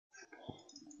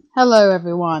Hello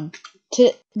everyone.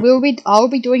 I'll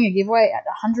be doing a giveaway at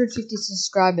 150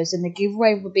 subscribers, and the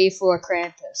giveaway will be for a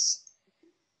Krampus.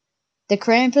 The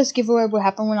Krampus giveaway will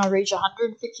happen when I reach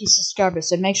 150 subscribers,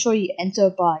 so make sure you enter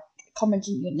by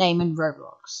commenting your name in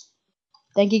Roblox.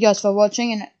 Thank you guys for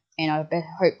watching, and I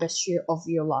hope best of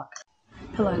your luck.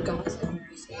 Hello guys,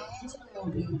 LegendarySkaven. I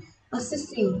will be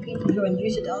assisting people who are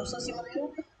new to Dinosaur Simulator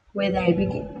with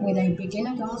a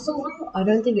beginner dinosaur. I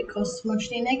don't think it costs much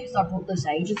DNA because I bought this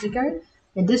ages ago.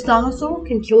 And this dinosaur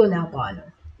can kill an albino.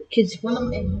 Because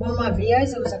in one of my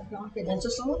videos, it was like a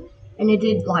dinosaur, and it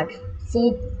did like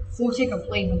four tick of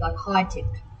bleed with like high tick.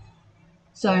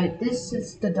 So this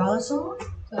is the dinosaur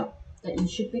that you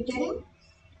should be getting.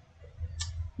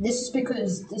 This is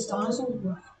because this dinosaur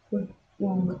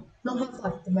will not have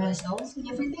like the most health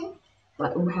and everything,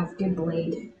 but will have good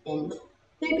bleed and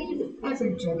maybe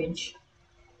average damage.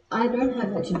 I don't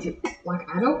have that to like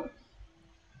adult,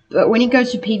 but when you go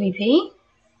to PvP,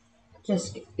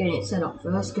 just get it set up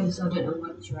first because I don't know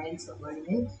why the terrain's not loading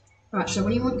in. Right, so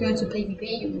when you want to go to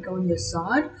PvP, you can go on your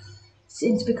side.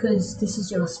 It's because this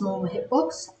is your smaller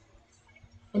hitbox,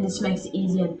 and this makes it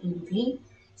easier in PvP,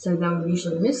 so they will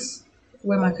usually miss.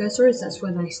 Where my cursor is, that's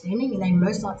where they're standing, and they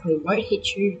most likely won't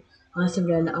hit you unless they've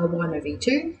got an albino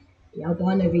V2. The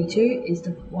albino V2 is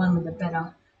the one with the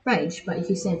better range, but if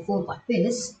you stand forward like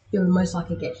this, you'll most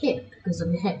likely get hit because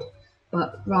of your head.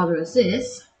 But rather as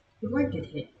this, you won't get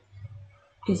hit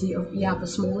because you have a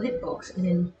smaller hitbox, and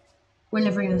then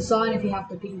whenever you're inside, if you have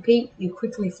to PvP, you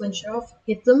quickly flinch off,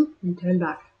 hit them, and turn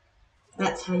back.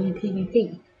 That's how you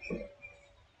PvP.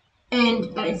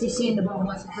 And as you see in the bottom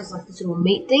left, it has like this little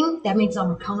meat thing. That means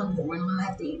I'm a carnivore and I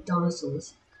have to eat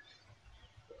dinosaurs.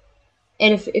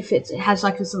 And if it has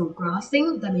like this little grass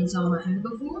thing, that means I'm a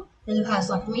herbivore. And if it has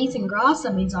like meat and grass,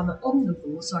 that means I'm an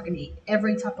omnivore, so I can eat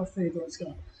every type of food that's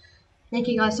good. Thank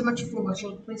you guys so much for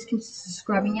watching. Please consider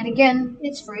subscribing, and again,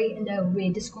 it's free, and there will be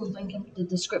a Discord link in the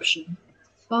description.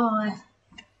 Bye.